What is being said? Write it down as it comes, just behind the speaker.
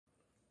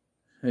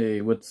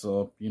Hey, what's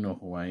up? You know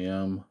who I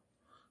am.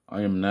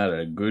 I am not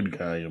a good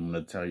guy, I'm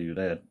gonna tell you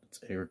that. It's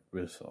Eric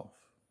Bischoff.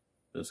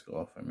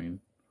 Biscoff, I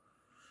mean.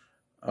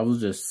 I was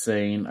just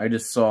saying,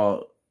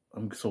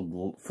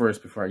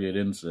 first, before I get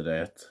into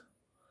that,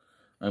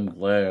 I'm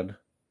glad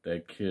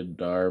that kid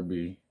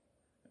Darby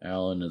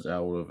Allen is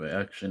out of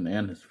action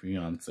and his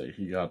fiance.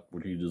 He got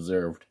what he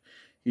deserved.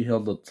 He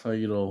held the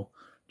title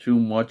too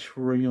much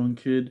for a young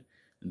kid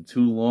and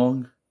too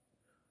long.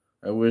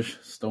 I wish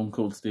Stone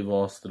Cold Steve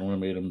Austin would have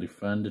made him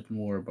defend it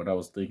more, but I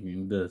was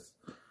thinking this.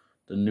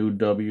 The new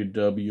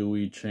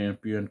WWE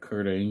champion,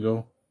 Kurt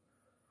Angle,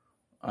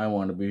 I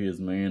want to be his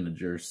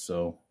manager,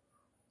 so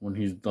when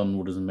he's done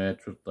with his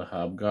match with the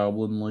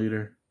Hobgoblin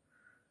later,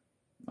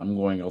 I'm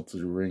going out to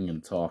the ring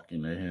and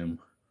talking to him.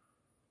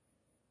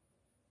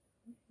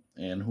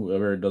 And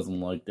whoever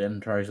doesn't like that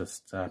and tries to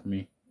stop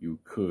me, you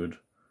could.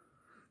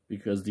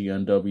 Because the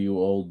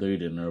NWO,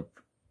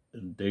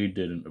 they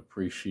didn't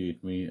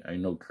appreciate me. I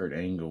know Kurt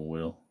Angle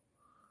will.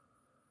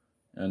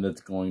 And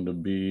it's going to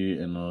be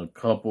in a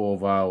couple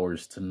of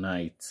hours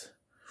tonight.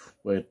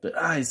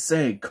 I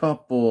say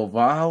couple of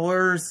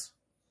hours?